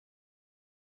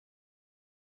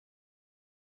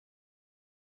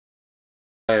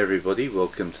Hi everybody,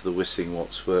 welcome to the Whistling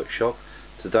Watts workshop.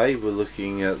 Today we're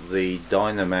looking at the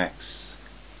Dynamax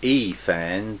E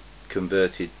fan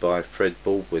converted by Fred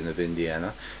Baldwin of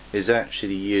Indiana. It's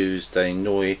actually used a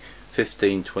Dyn-E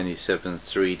 1527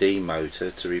 3D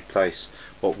motor to replace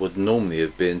what would normally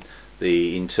have been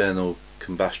the internal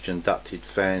combustion ducted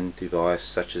fan device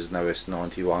such as an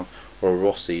OS91 or a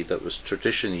Rossi that was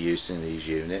traditionally used in these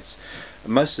units.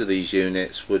 Most of these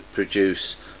units would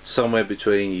produce somewhere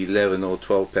between 11 or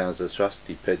 12 pounds of thrust,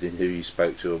 depending who you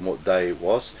spoke to and what day it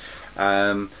was.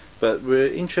 But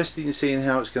we're interested in seeing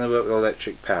how it's going to work with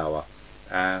electric power.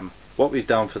 What we've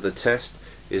done for the test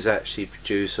is actually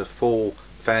produce a full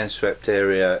fan swept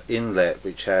area inlet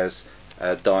which has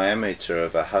a diameter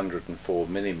of 104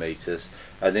 millimeters,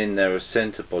 and in there a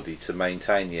centre body to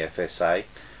maintain the FSA.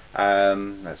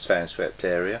 That's fan swept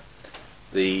area.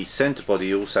 The centre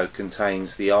body also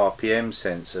contains the RPM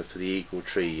sensor for the Eagle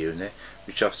Tree unit,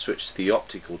 which I've switched to the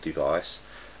optical device.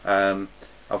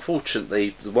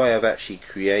 Unfortunately, the way I've actually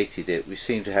created it, we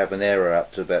seem to have an error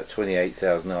up to about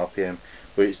 28,000 RPM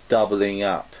where it's doubling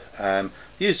up.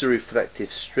 Use a reflective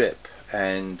strip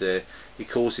and it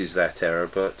causes that error,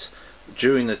 but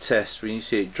during the test when you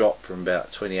see it drop from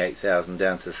about 28,000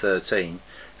 down to 13,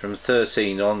 from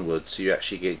 13 onwards you're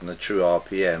actually getting the true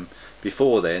RPM.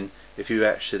 Before then, if you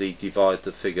actually divide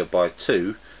the figure by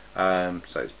 2, so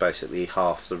it's basically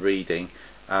half the reading,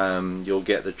 you'll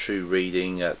get the true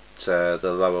reading at the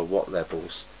lower watt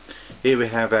levels. Here we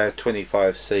have our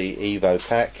 25C Evo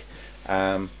pack,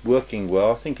 working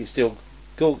well. I think it's still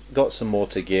got some more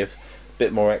to give. A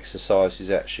bit more exercise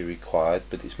is actually required,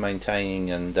 but it's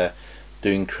maintaining and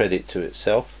doing credit to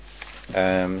itself.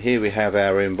 Here we have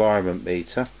our environment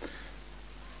meter.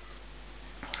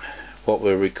 What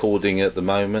we're recording at the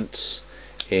moment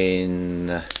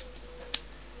in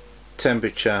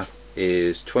temperature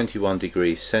is 21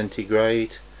 degrees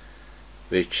centigrade,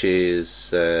 which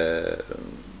is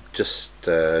just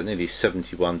nearly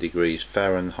 71 degrees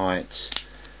Fahrenheit,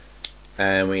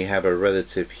 and we have a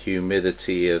relative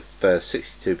humidity of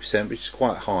 62%, which is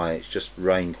quite high. It's just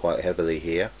rained quite heavily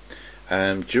here.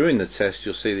 During the test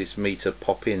you'll see this meter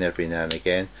pop in every now and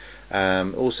again.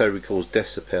 Also records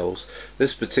decibels.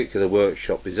 This particular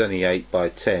workshop is only 8 by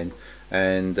 10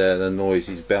 and the noise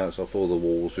is bounced off all the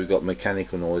walls. We've got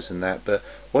mechanical noise and that, but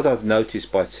what I've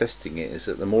noticed by testing it is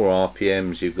that the more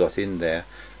RPMs you've got in there,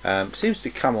 seems to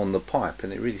come on the pipe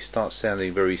and it really starts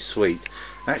sounding very sweet.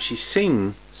 It actually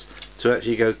seems to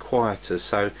actually go quieter,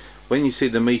 so when you see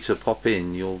the meter pop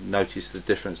in you'll notice the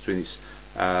difference between its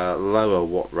lower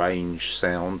watt range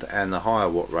sound and the higher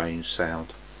watt range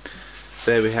sound.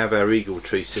 There we have our Eagle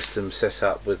Tree system set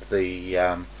up with the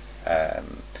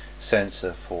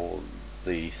sensor for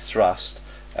the thrust.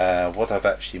 What I've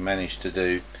actually managed to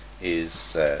do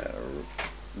is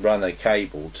run a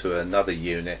cable to another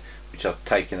unit which I've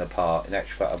taken apart. In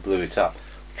actual fact I blew it up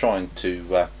trying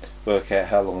to work out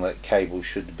how long that cable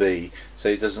should be so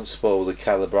it doesn't spoil the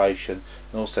calibration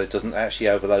and also doesn't actually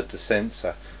overload the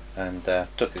sensor, and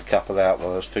took a couple out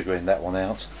while I was figuring that one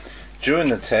out. During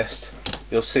the test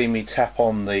you'll see me tap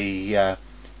on the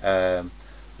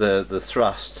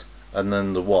thrust and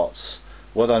then the watts.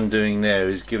 What I'm doing there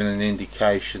is giving an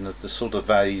indication of the sort of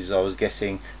values I was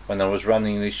getting when I was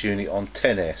running this unit on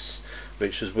 10S,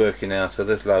 which was working out a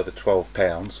little over 12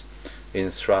 pounds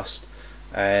in thrust,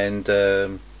 and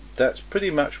that's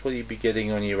pretty much what you'd be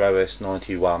getting on your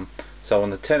OS91. So on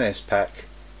the 10S pack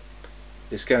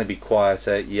it's going to be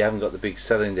quieter, you haven't got the big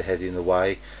cylinder head in the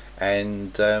way,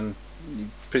 and you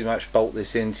pretty much bolt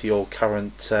this into your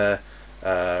current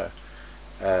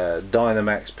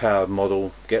Dynamax powered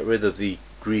model, get rid of the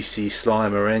greasy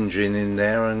Slimer engine in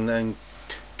there and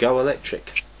go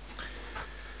electric.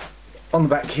 On the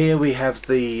back here we have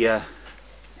the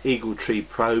Eagle Tree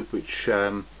probe, which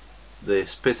the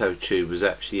Spitto tube was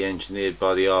actually engineered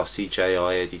by the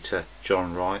RCJI editor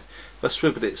John Wright. If I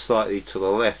swivel it slightly to the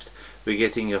left, we're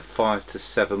getting a 5 to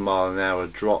 7 mile an hour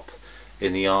drop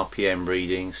in the RPM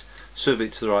readings. Swivel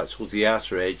it to the right towards the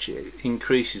outer edge, it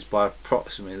increases by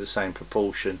approximately the same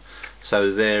proportion,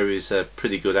 so there is a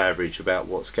pretty good average about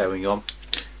what's going on.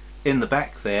 In the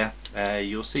back there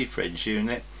you'll see Fred's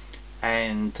unit,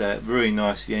 and very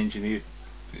nicely engineered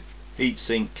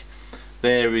heatsink.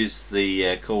 There is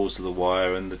the cause of the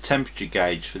wire, and the temperature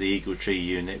gauge for the Eagle Tree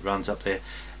unit runs up there,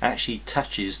 actually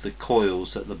touches the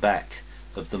coils at the back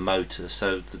of the motor,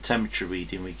 so the temperature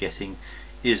reading we're getting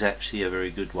is actually a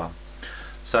very good one.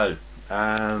 So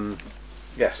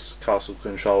yes, castle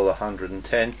control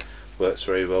 110 works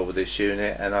very well with this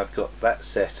unit, and I've got that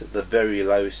set at the very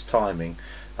lowest timing.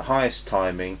 The highest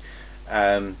timing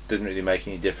didn't really make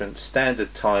any difference.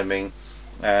 Standard timing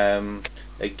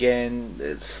Again,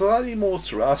 it's slightly more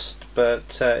thrust,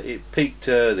 but it peaked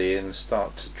early and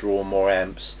started to draw more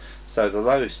amps, so the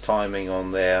lowest timing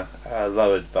on there,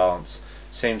 low advance,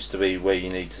 seems to be where you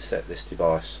need to set this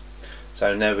device.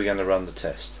 So now we're going to run the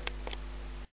test.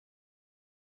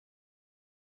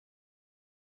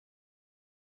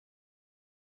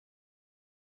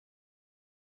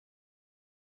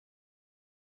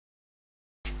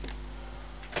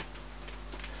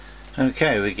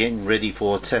 Okay, we're getting ready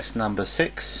for test number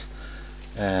 6,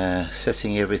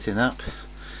 setting everything up,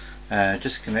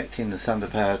 just connecting the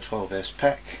Thunderpower 12S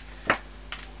pack,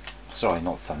 sorry,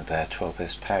 not Thunderpower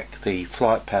 12S pack, the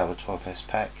Flight Power 12S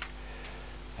pack.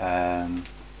 An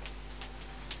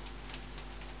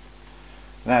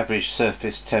average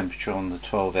surface temperature on the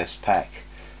 12S pack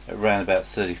at around about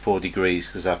 34 degrees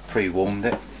because I've pre-warmed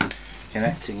it.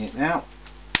 Connecting it now.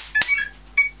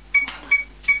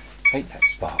 Hate that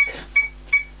spark.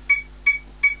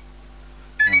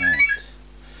 Right.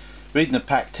 Reading the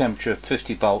pack temperature of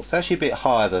 50 volts, actually a bit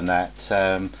higher than that.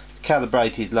 It's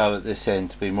calibrated low at this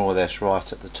end to be more or less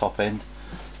right at the top end.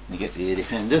 You get the ear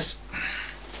defenders.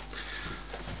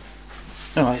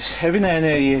 Alright, every now and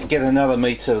then you get another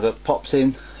meter that pops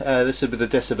in. This will be the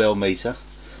decibel meter.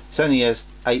 It's only a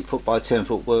 8 foot by 10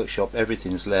 foot workshop,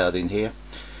 everything's loud in here.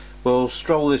 We'll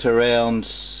stroll it around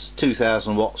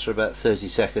 2000 watts for about 30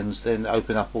 seconds, then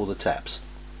open up all the taps.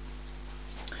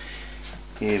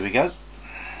 Here we go.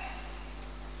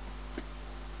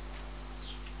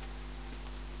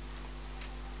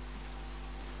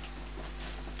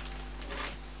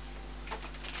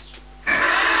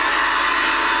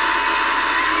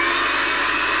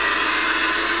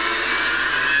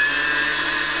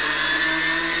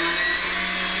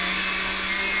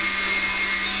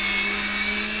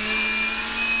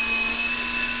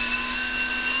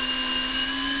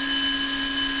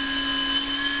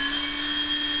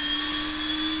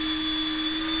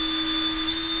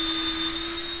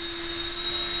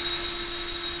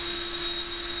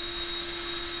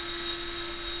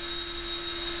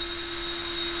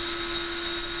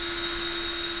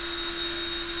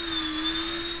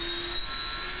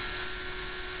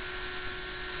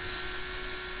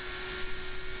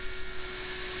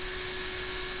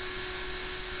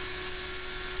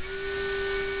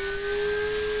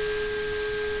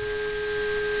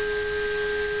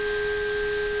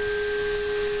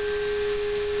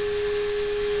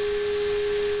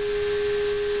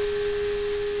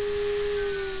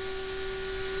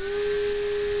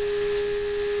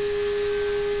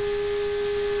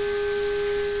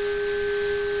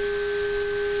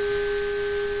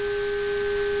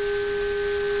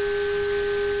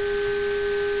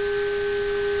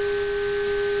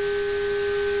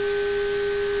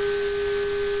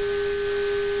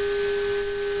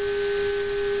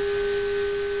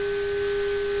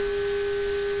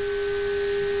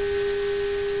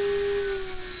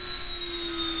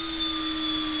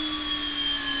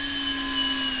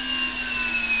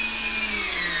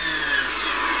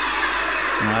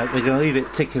 Right, we're going to leave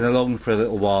it ticking along for a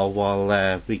little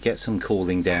while we get some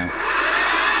cooling down.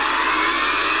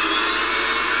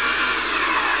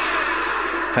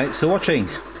 Thanks for watching.